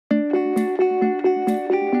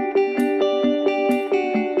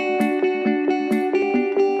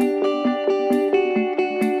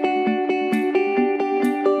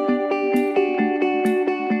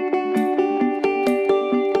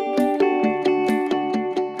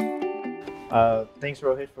Thanks,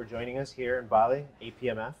 Rohit, for joining us here in Bali,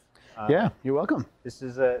 APMF. Yeah, you're welcome. This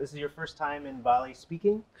is your first time in Bali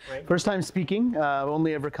speaking, right? First time speaking. I've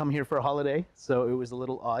only ever come here for a holiday, so it was a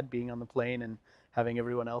little odd being on the plane and having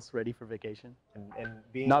everyone else ready for vacation. And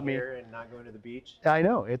being Not me. here and not going to the beach. I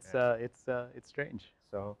know it's Yeah. it's strange.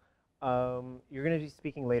 So, you're going to be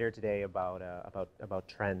speaking later today about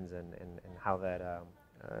trends and how that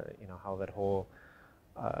how that whole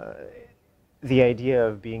uh, the idea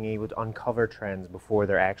of being able to uncover trends before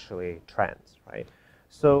they're actually trends, right?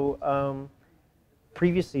 So,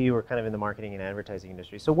 previously you were kind of in the marketing and advertising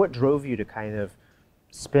industry. So what drove you to kind of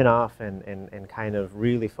spin off and kind of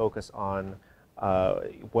really focus on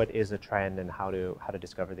what is a trend and how to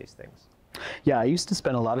discover these things? Yeah, I used to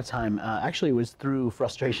spend a lot of time. Actually, it was through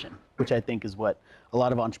frustration, which I think is what a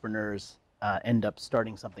lot of entrepreneurs end up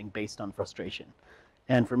starting something based on frustration.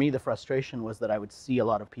 And for me, the frustration was that I would see a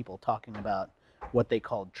lot of people talking about what they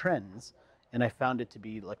called trends, and I found it to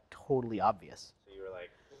be like totally obvious. So you were like,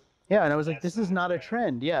 Yeah, and I was like, that's this is not not a a trend.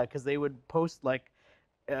 trend. Yeah, because they would post like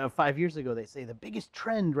 5 years ago, they say the biggest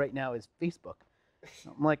trend right now is Facebook.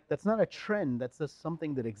 I'm like, that's not a trend. That's just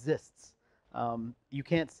something that exists. You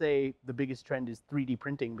can't say the biggest trend is 3D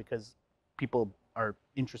printing because people are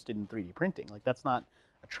interested in 3D printing. Like, that's not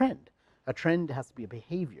a trend. A trend has to be a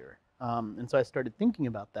behavior. And so I started thinking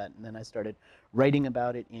about that, and then I started writing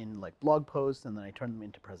about it in like blog posts, and then I turned them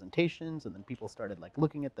into presentations, and then people started like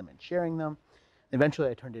looking at them and sharing them. Eventually,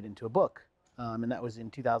 I turned it into a book, and that was in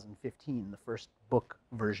 2015, the first book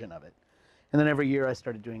version of it. And then every year I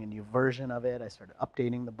started doing a new version of it. I started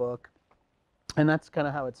updating the book, and that's kind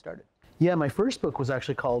of how it started. Yeah, my first book was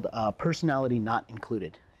actually called Personality Not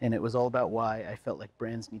Included, and it was all about why I felt like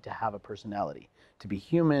brands need to have a personality, to be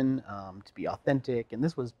human, to be authentic, and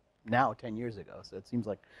this was now 10 years ago, so it seems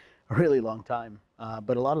like a really long time.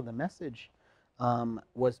 But a lot of the message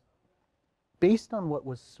was based on what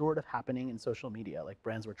was sort of happening in social media. Like,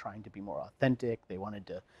 brands were trying to be more authentic. They wanted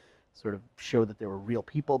to sort of show that there were real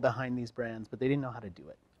people behind these brands, but they didn't know how to do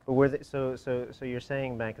it. But were they, so you're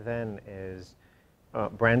saying back then is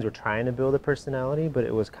brands were trying to build a personality, but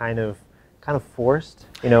it was kind of forced.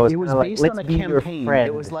 It was Like, based let's on a be your campaign. friend.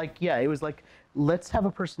 It was like, yeah, it was like, let's have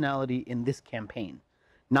a personality in this campaign,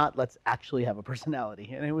 not let's actually have a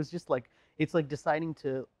personality. And it was just like, it's like deciding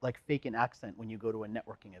to like fake an accent when you go to a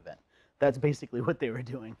networking event. That's basically what they were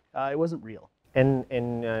doing. It wasn't real. And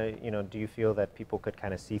do you feel that people could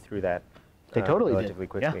kind of see through that They totally relatively did.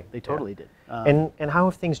 quickly? Yeah, they totally did. And how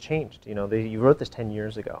have things changed? You wrote this 10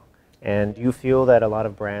 years ago, and do you feel that a lot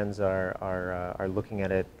of brands are looking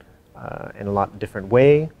at it in a lot different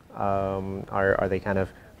way? Are they kind of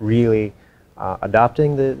really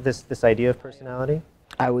adopting this idea of personality?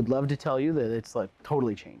 I would love to tell you that it's like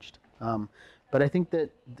totally changed. But I think that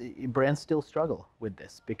the brands still struggle with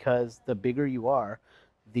this because the bigger you are,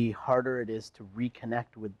 the harder it is to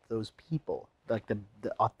reconnect with those people, like the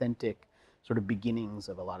authentic sort of beginnings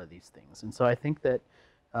of a lot of these things. And so I think that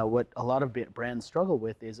what a lot of brands struggle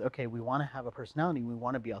with is, okay, we want to have a personality, we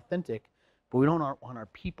want to be authentic, but we don't want our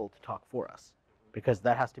people to talk for us because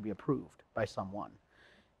that has to be approved by someone.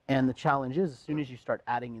 And the challenge is, as soon as you start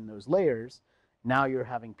adding in those layers, now you're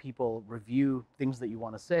having people review things that you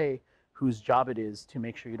want to say, whose job it is to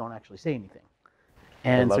make sure you don't actually say anything.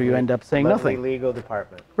 And so you end up saying lovely nothing. legal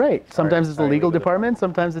department. Right. Sometimes it's the Sorry, legal legal department.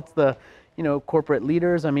 Sometimes it's the, corporate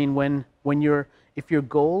leaders. I mean, if your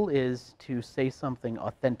goal is to say something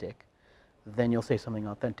authentic, then you'll say something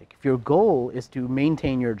authentic. If your goal is to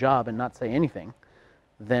maintain your job and not say anything,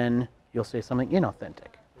 then you'll say something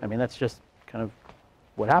inauthentic. I mean, that's just kind of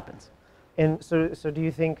what happens. And so do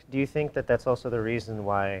you think that that's also the reason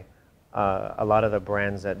why a lot of the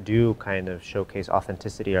brands that do kind of showcase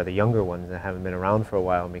authenticity are the younger ones that haven't been around for a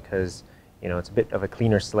while, because it's a bit of a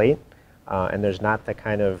cleaner slate, and there's not the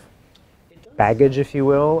kind of baggage, if you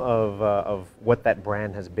will, of what that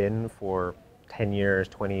brand has been for 10 years,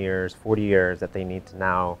 20 years, 40 years that they need to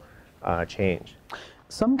now change.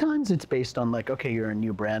 Sometimes it's based on like, okay, you're a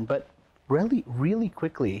new brand, but really, really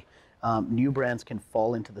quickly, new brands can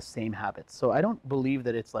fall into the same habits. So I don't believe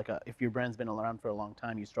that it's like if your brand's been around for a long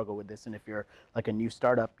time, you struggle with this, and if you're like a new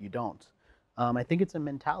startup, you don't. I think it's a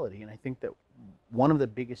mentality, and I think that one of the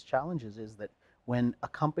biggest challenges is that when a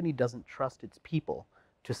company doesn't trust its people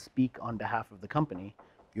to speak on behalf of the company,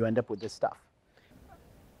 you end up with this stuff.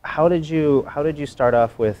 How did you start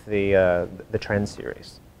off with the Trend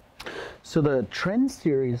series? So the Trend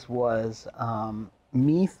series was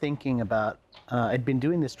me thinking about, I'd been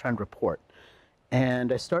doing this trend report,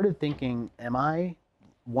 and I started thinking, am I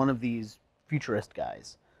one of these futurist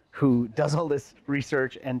guys who does all this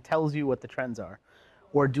research and tells you what the trends are?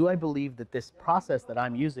 Or do I believe that this process that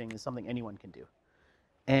I'm using is something anyone can do?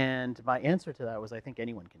 And my answer to that was, I think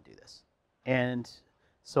anyone can do this. And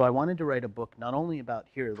so I wanted to write a book not only about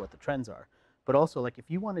here what the trends are, but also like if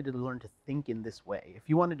you wanted to learn to think in this way, if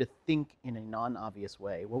you wanted to think in a non-obvious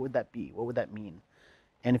way, what would that be? What would that mean?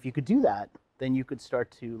 And if you could do that, then you could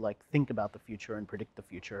start to like think about the future and predict the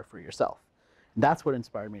future for yourself. And that's what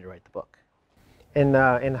inspired me to write the book. And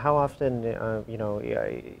how often, you know,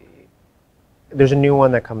 there's a new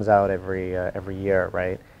one that comes out every year,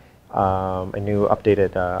 right? A new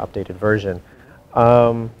updated version.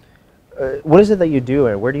 What is it that you do,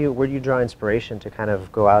 and where do you draw inspiration to kind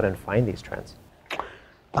of go out and find these trends?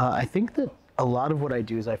 I think that a lot of what I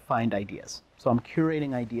do is I find ideas. So I'm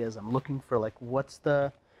curating ideas. I'm looking for like what's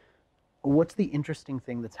the interesting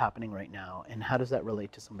thing that's happening right now, and how does that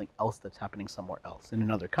relate to something else that's happening somewhere else in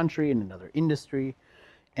another country, in another industry,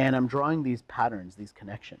 and I'm drawing these patterns, these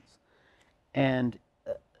connections. And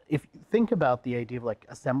if you think about the idea of like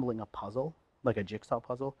assembling a puzzle, like a jigsaw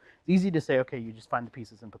puzzle, it's easy to say, okay, you just find the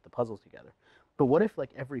pieces and put the puzzles together. But what if like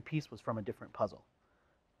every piece was from a different puzzle?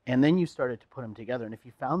 And then you started to put them together. And if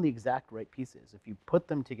you found the exact right pieces, if you put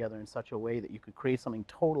them together in such a way that you could create something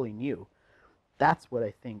totally new, that's what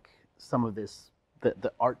I think some of this,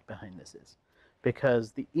 the art behind this is.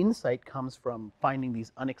 Because the insight comes from finding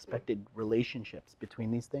these unexpected relationships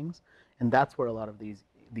between these things. And that's where a lot of these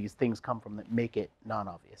things come from that make it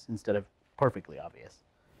non-obvious instead of perfectly obvious.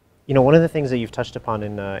 You know, one of the things that you've touched upon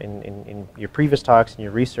in your previous talks and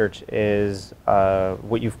your research is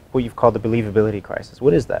what you've called the believability crisis.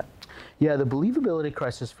 What is that? Yeah, the believability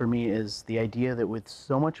crisis for me is the idea that with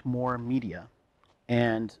so much more media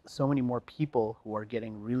and so many more people who are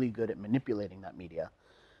getting really good at manipulating that media,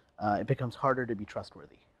 it becomes harder to be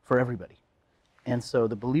trustworthy for everybody. And so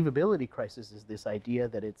the believability crisis is this idea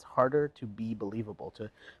that it's harder to be believable, to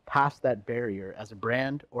pass that barrier as a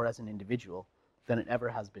brand or as an individual than it ever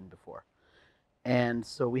has been before. And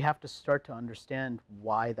so we have to start to understand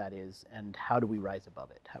why that is and how do we rise above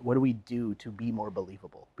it? What do we do to be more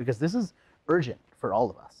believable? Because this is urgent for all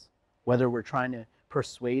of us, whether we're trying to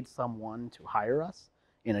persuade someone to hire us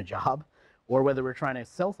in a job or whether we're trying to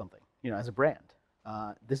sell something, you know, as a brand.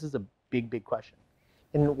 This is a big question.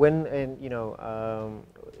 And what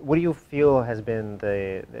do you feel has been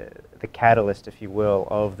the catalyst, if you will,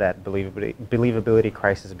 of that believability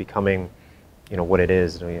crisis becoming, you know, what it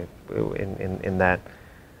is, in that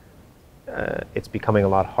it's becoming a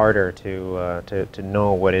lot harder to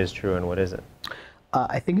know what is true and what isn't?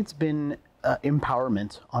 I think it's been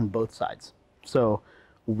empowerment on both sides. So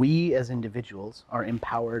we as individuals are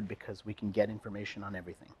empowered because we can get information on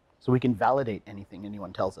everything. So we can validate anything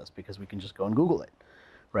anyone tells us because we can just go and Google it,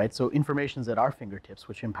 right? So information's at our fingertips,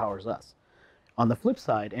 which empowers us. On the flip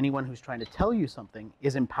side, anyone who's trying to tell you something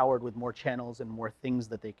is empowered with more channels and more things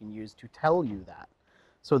that they can use to tell you that.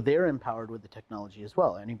 So they're empowered with the technology as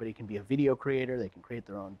well. Anybody can be a video creator. They can create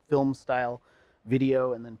their own film style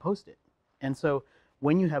video and then post it. And so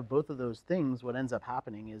when you have both of those things, what ends up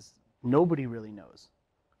happening is nobody really knows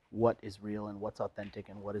what is real and what's authentic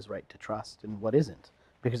and what is right to trust and what isn't,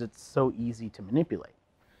 because it's so easy to manipulate.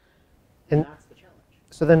 And that's the challenge.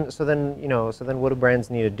 So then what do brands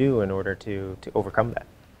need to do in order to overcome that?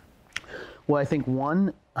 Well, I think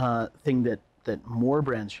one thing that more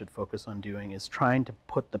brands should focus on doing is trying to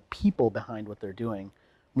put the people behind what they're doing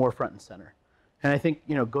more front and center. And I think,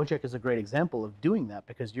 you know, GO-JEK is a great example of doing that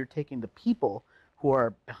because you're taking the people who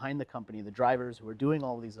are behind the company, the drivers who are doing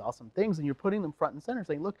all of these awesome things, and you're putting them front and center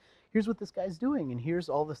saying, look, here's what this guy's doing, and here's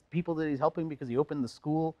all the people that he's helping because he opened the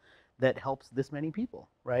school that helps this many people,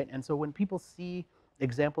 right? And so when people see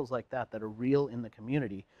examples like that that are real in the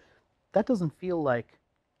community, that doesn't feel like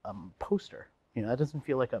a poster. You know, that doesn't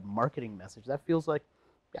feel like a marketing message. That feels like,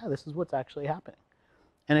 yeah, this is what's actually happening.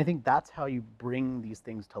 And I think that's how you bring these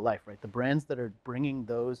things to life, right? The brands that are bringing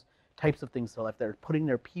those types of things to life, that are putting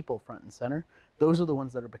their people front and center, those are the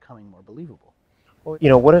ones that are becoming more believable. Well, you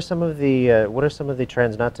know, what are some of the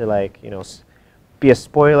trends? Not to, like, you know, be a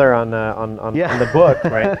spoiler on the book,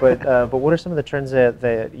 right? But what are some of the trends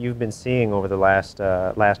that you've been seeing over the last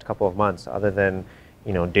couple of months, other than,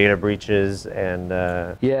 you know, data breaches and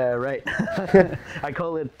yeah, right. I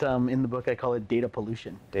call it in the book, I call it data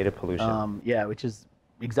pollution. Data pollution. Yeah, which is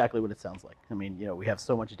exactly what it sounds like. I mean, you know, we have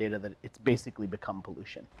so much data that it's basically become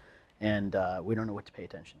pollution, and we don't know what to pay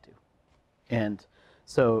attention to. And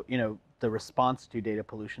so, you know, the response to data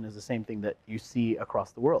pollution is the same thing that you see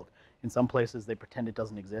across the world. In some places, they pretend it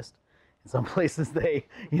doesn't exist. In some places, they,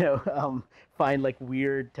 you know, find like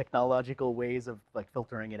weird technological ways of like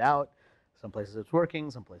filtering it out. Some places it's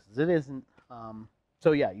working, some places it isn't.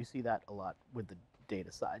 So yeah, you see that a lot with the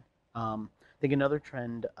data side. think another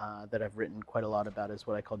trend that I've written quite a lot about is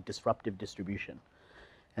what I call disruptive distribution.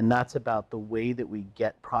 And that's about the way that we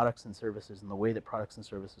get products and services, and the way that products and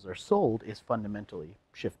services are sold is fundamentally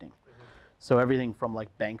shifting. So everything from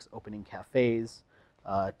like banks opening cafes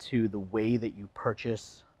to the way that you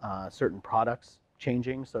purchase certain products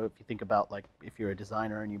changing. So if you think about, like, if you're a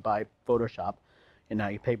designer and you buy Photoshop, and now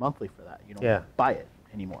you pay monthly for that, you don't buy it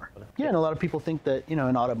anymore. Yeah, and a lot of people think that, you know,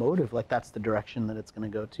 in automotive, like, that's the direction that it's going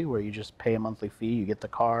to go to, where you just pay a monthly fee, you get the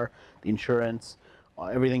car, the insurance,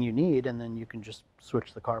 everything you need, and then you can just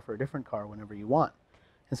switch the car for a different car whenever you want.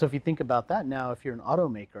 And so if you think about that now, if you're an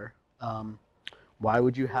automaker, why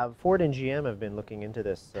would you have... Ford and GM have been looking into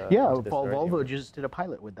this. Volvo just did a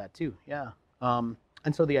pilot with that too, yeah.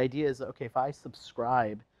 And so the idea is, okay, if I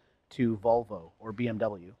subscribe to Volvo or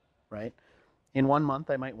BMW, right, in 1 month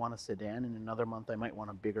I might want a sedan, in another month I might want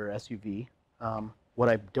a bigger SUV. What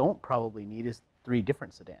I don't probably need is 3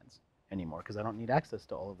 different sedans anymore, because I don't need access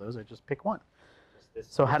to all of those. I just pick one.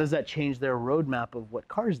 So how does that change their roadmap of what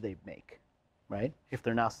cars they make, right? If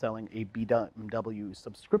they're now selling a BMW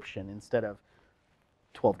subscription instead of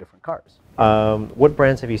 12 different cars. What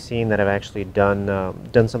brands have you seen that have actually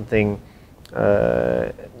done something,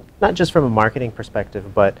 not just from a marketing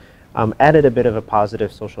perspective, but added a bit of a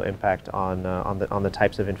positive social impact on the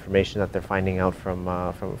types of information that they're finding out from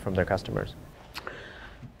their customers?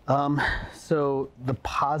 So the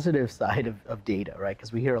positive side of data, right?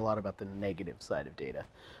 Because we hear a lot about the negative side of data.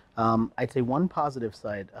 I'd say one positive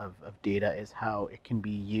side of data is how it can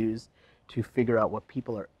be used to figure out what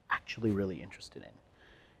people are actually really interested in.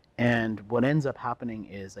 And what ends up happening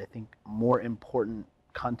is, I think, more important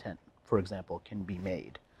content, for example, can be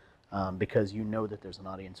made because you know that there's an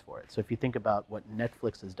audience for it. So if you think about what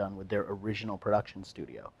Netflix has done with their original production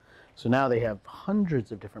studio. So now they have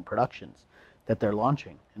hundreds of different productions that they're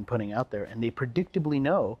launching and putting out there, and they predictably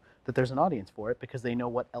know that there's an audience for it because they know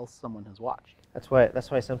what else someone has watched. That's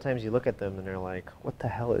why sometimes you look at them and they're like, what the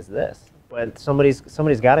hell is this? But somebody's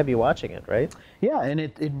got to be watching it, right? Yeah, and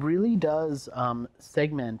it really does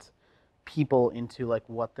segment people into like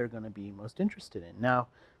what they're going to be most interested in. Now,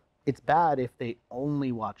 it's bad if they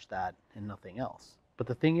only watch that and nothing else. But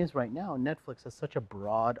the thing is, right now, Netflix has such a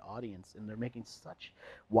broad audience, and they're making such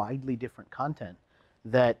widely different content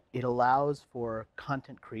that it allows for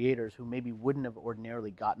content creators who maybe wouldn't have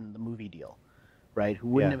ordinarily gotten the movie deal, right? Who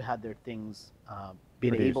wouldn't have had their things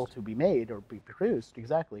been able to be made or be produced,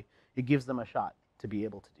 exactly. It gives them a shot to be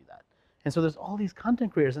able to do that. And so there's all these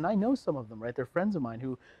content creators, and I know some of them, right? They're friends of mine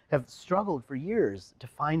who have struggled for years to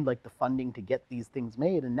find like the funding to get these things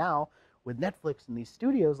made, and now with Netflix and these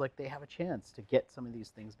studios, like, they have a chance to get some of these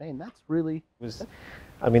things made, and that's really...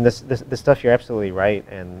 I mean, this stuff, you're absolutely right,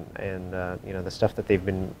 and you know, the stuff that they've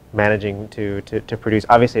been managing to produce,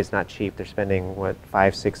 obviously it's not cheap. They're spending, what, $5,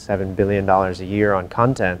 $6, $7 billion a year on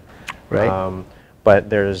content, right?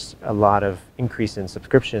 But there's a lot of increase in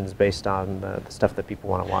subscriptions based on the stuff that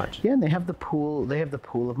people want to watch. Yeah, and they have the pool. They have the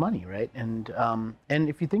pool of money, right? And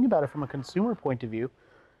if you think about it from a consumer point of view,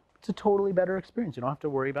 it's a totally better experience. You don't have to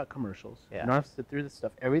worry about commercials. Yeah. You don't have to sit through this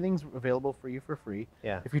stuff. Everything's available for you for free.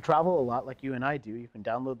 Yeah. If you travel a lot like you and I do, you can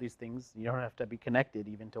download these things. You don't have to be connected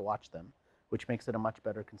even to watch them, which makes it a much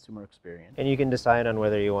better consumer experience. And you can decide on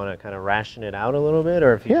whether you want to kind of ration it out a little bit,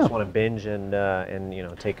 or if you just want to binge and you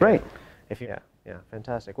know, take right. Yeah,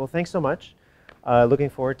 fantastic. Well, thanks so much.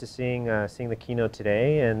 Looking forward to seeing the keynote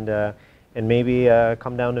today, and maybe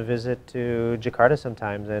come down to visit to Jakarta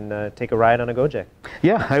sometimes and take a ride on a GO-JEK.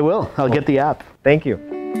 Yeah, I will. I'll get the app. Thank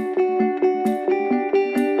you.